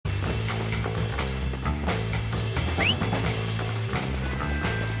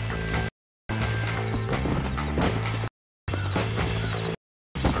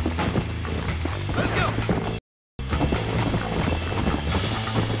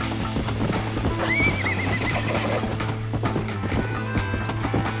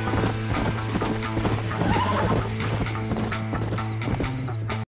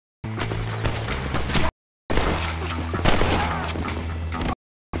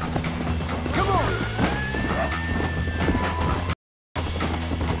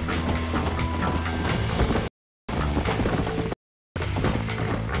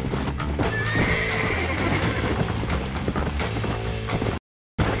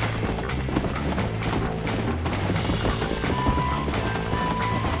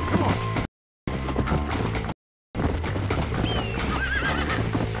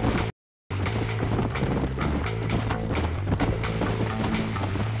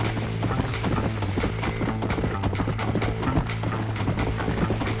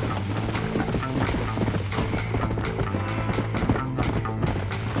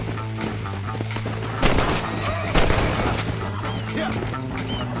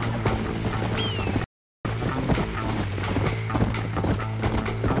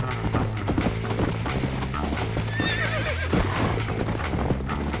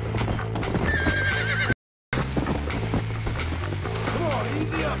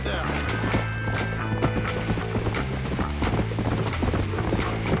stuff down.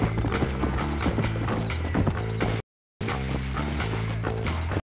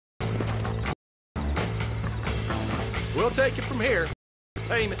 We'll take it from here.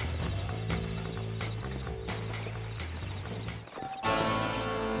 Payment.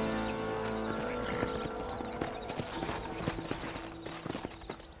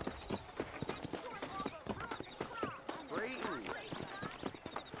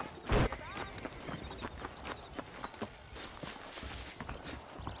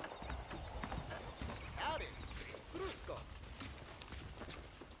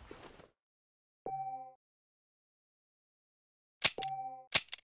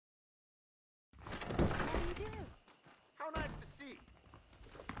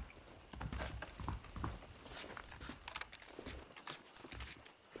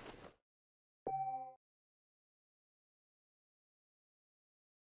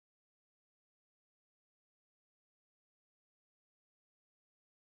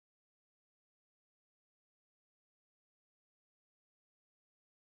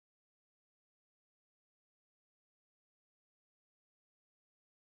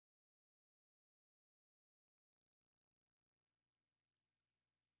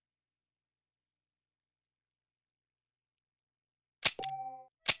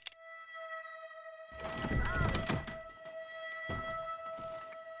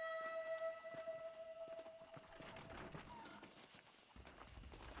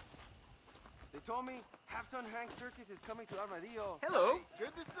 They told me Half-Ton Hank Circus is coming to Armadillo. Hello.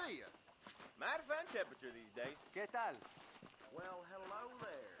 Good to see you. Mighty fine temperature these days. ¿Qué tal? Well, hello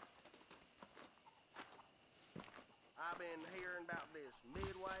there. I've been hearing about this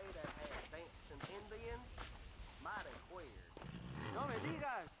midway that has dancing Indians. Mighty weird. No me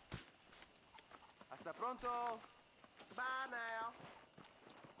digas. Hasta pronto. Bye now.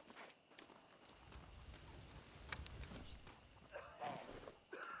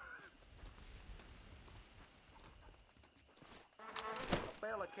 A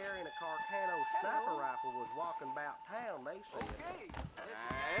fella carrying a Carcano sniper rifle was walking about town, they said. Okay.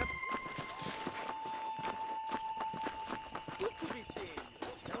 Good to be seeing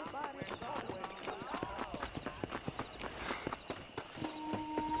you. Nobody saw when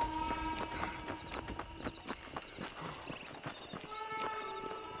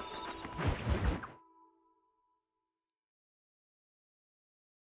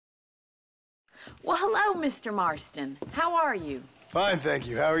Well, hello, Mr. Marston. How are you? Fine, thank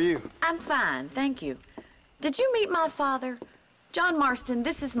you. How are you? I'm fine, thank you. Did you meet my father? John Marston,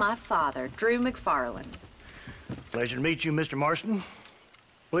 this is my father, Drew McFarland. Pleasure to meet you, Mr. Marston.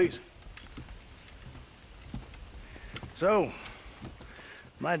 Please. So,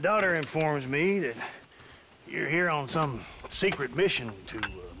 my daughter informs me that you're here on some secret mission to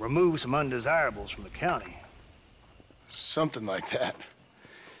remove some undesirables from the county. Something like that.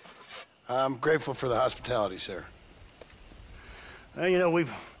 I'm grateful for the hospitality, sir. Well, you know,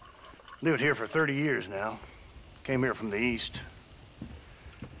 we've lived here for 30 years now. Came here from the east.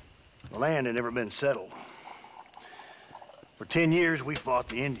 The land had never been settled. For 10 years, we fought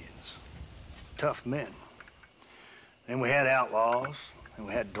the Indians. Tough men. Then we had outlaws, and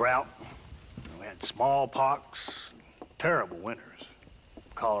we had drought, and we had smallpox, terrible winters,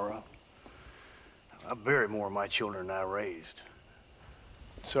 cholera. I buried more of my children than I raised.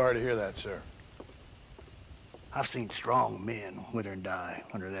 Sorry to hear that, sir. I've seen strong men wither and die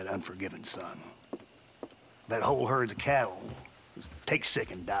under that unforgiving sun. That whole herds of cattle just take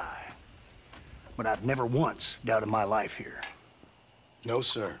sick and die. But I've never once doubted my life here. No,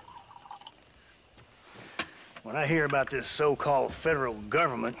 sir. When I hear about this so-called federal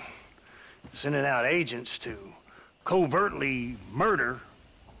government sending out agents to covertly murder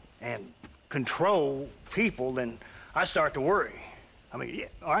and control people, then I start to worry. I mean, yeah,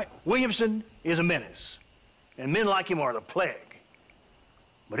 all right, Williamson is a menace, and men like him are the plague.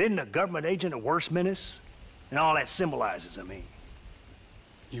 But isn't a government agent a worse menace? And all that symbolizes, I mean.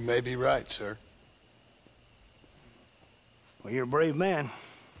 You may be right, sir. Well, you're a brave man.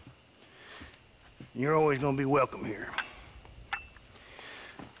 You're always gonna be welcome here.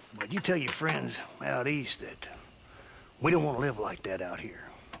 But you tell your friends out east that we don't want to live like that out here.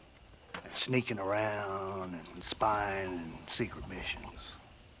 Sneaking around and spying and secret missions.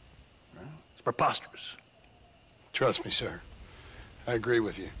 Right? It's preposterous. Trust me, sir. I agree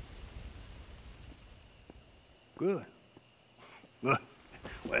with you. Good. Good.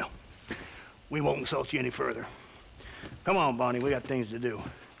 Well, we won't insult you any further. Come on, Bonnie, we got things to do.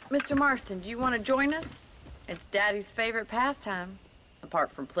 Mr. Marston, do you want to join us? It's Daddy's favorite pastime.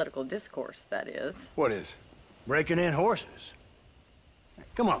 Apart from political discourse, that is. What is? Breaking in horses.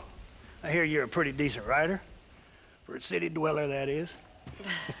 Come Come on. I hear you're a pretty decent rider. For a city dweller, that is.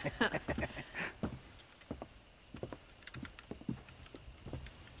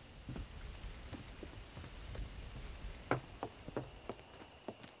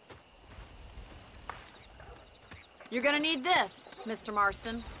 You're gonna need this, Mr.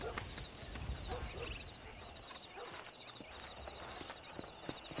 Marston.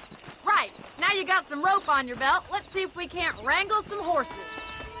 Right, now you got some rope on your belt, let's see if we can't wrangle some horses.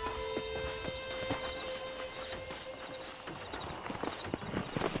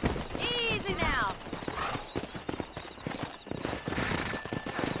 Easy now.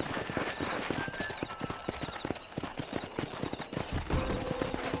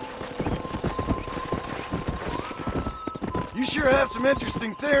 You sure have some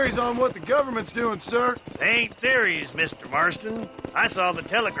interesting theories on what the government's doing, sir. They ain't theories, Mr. Marston. I saw the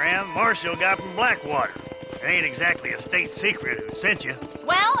telegram Marshall got from Blackwater. It ain't exactly a state secret who sent you.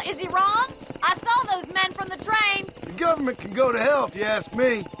 Well, is he wrong? I saw those men from the train. The government can go to hell if you ask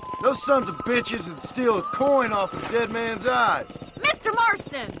me. Those sons of bitches would steal a coin off a dead man's eyes. Mr.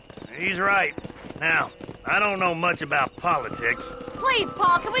 Marston! He's right. Now, I don't know much about politics, Please,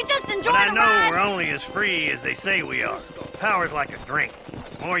 Paul, can we just enjoy but I the know ride? we're only as free as they say we are. Power's like a drink.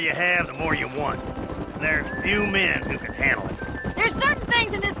 The more you have, the more you want. And there's few men who can handle it. There's certain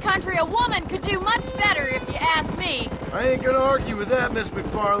things in this country a woman could do much better if you ask me. I ain't gonna argue with that, Miss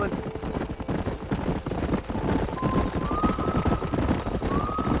McFarland.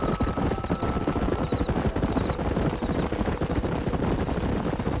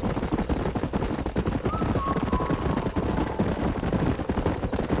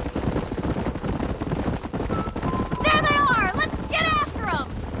 There they are! Let's get after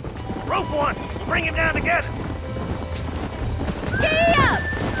them! Rope one! We'll bring him down together! Gee up!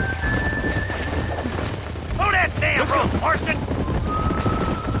 Throw that damn rope, Marston!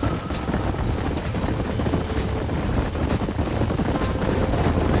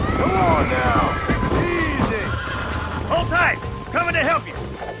 Come on now. Easy. Hold tight! Coming to help you!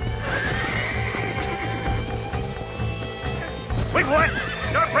 Quick, boy!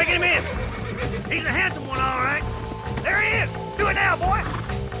 Start breaking him in! He's a handsome one, all right. There he is! Do it now, boy!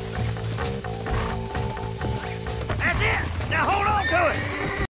 That's it! Now hold on to it!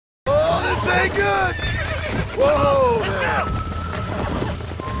 Oh, this ain't good. Whoa Let's there. go!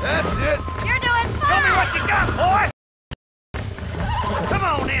 That's it. You're doing Show me fine! what you got, boy! Come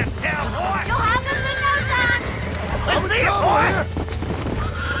on in, cowboy! You'll have this in no time! Let's I'm in see it, trouble boy! here.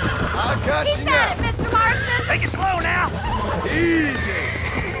 I got you Keep now. at it, Mr. Marston! Take it slow now! Easy.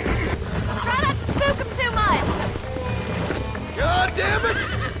 Try not to spook him too much! God damn it.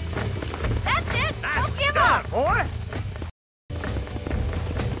 That's it! Nice Don't give done, up! boy!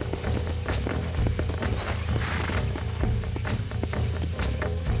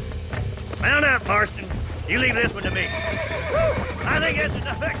 Mount up, Marston. You leave this one to me. I think that's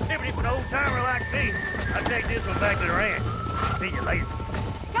enough activity for an old-timer like me. I'll take this one back to the ranch. See you later.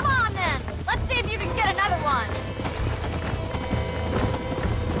 Come on, then! Let's see if you can get another one!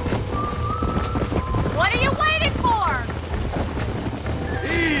 What are you waiting for?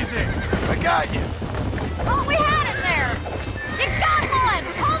 Easy. I got you. Oh, we had him there! You got one!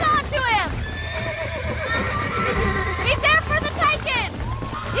 Hold on to him! He's there for the taking!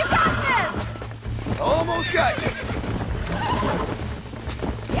 You got this! Almost got you.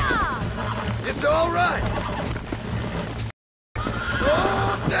 Yeah! It's all right.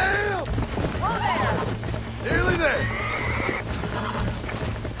 Oh, damn. Whoa there! Nearly there.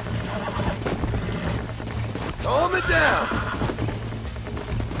 Calm it down.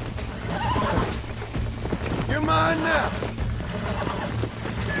 You're mine now.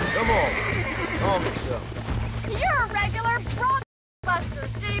 Come on. Calm yourself. You're a regular bronc buster,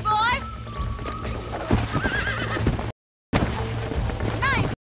 city boy!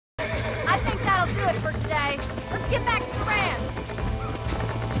 Nice! I think that'll do it for today. Let's get back to the ranch.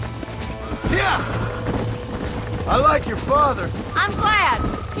 Yeah. I like your father. I'm glad.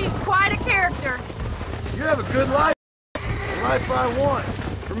 He's quite a character. You have a good life. The life I want.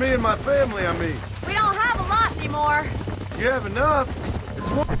 For me and my family, I mean. We don't have a lot anymore. You have enough. It's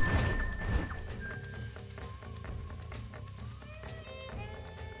more...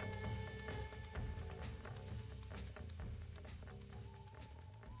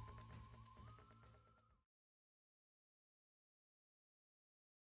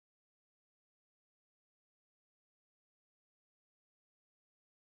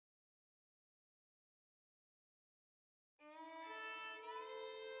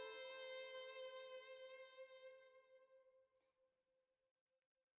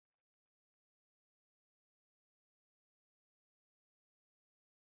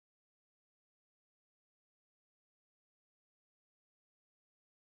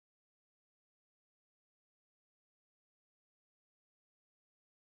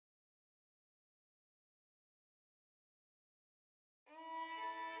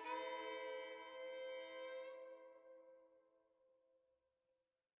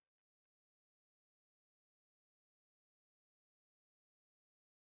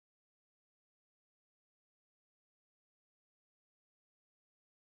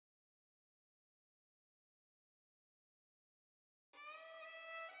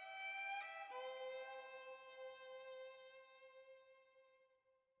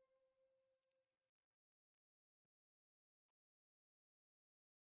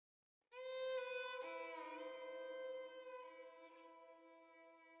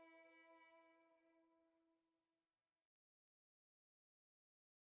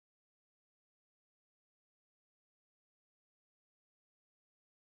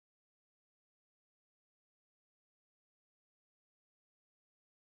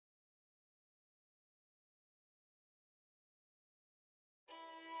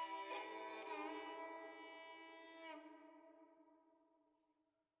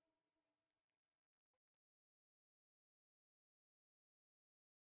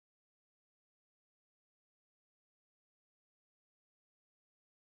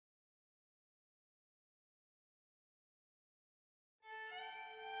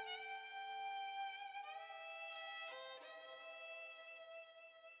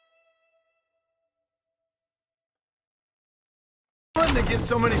 shouldn't have get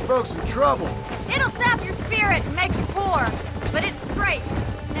so many folks in trouble. It'll sap your spirit and make you poor, but it's straight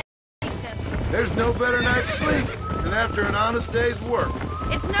and decent. There's no better night's sleep than after an honest day's work.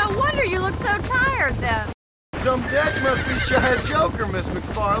 It's no wonder you look so tired then. Some deck must be shy of Joker, Miss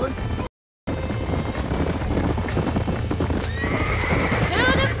McFarland.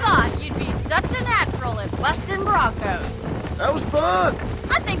 Who'd have thought you'd be such a natural at busting Broncos? That was fun.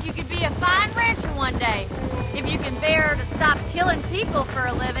 I think you could be a fine rancher one day, if you can bear to stop killing people for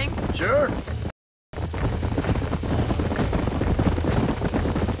a living. Sure.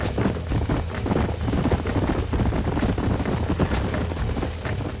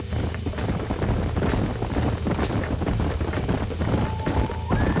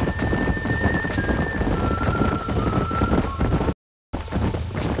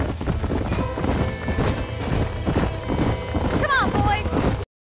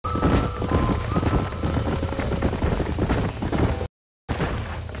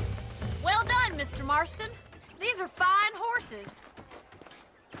 These are fine horses.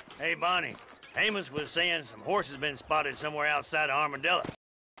 Hey, Bonnie. Amos was saying some horses been spotted somewhere outside of Armadillo.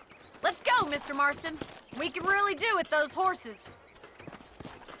 Let's go, Mr. Marston. We can really do with those horses.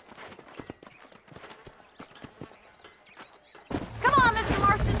 Come on, Mr.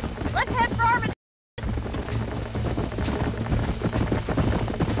 Marston. Let's head for Armadillo.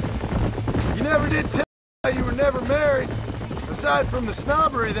 You never did tell me you were never married. Aside from the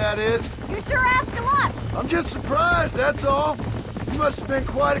snobbery, that is. You sure ask a lot. I'm just surprised, that's all. You must have been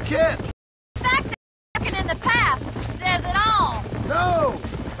quite a catch. The fact that looking in the past says it all. No,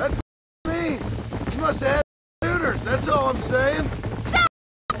 that's what I mean. You must have had suitors, that's all I'm saying.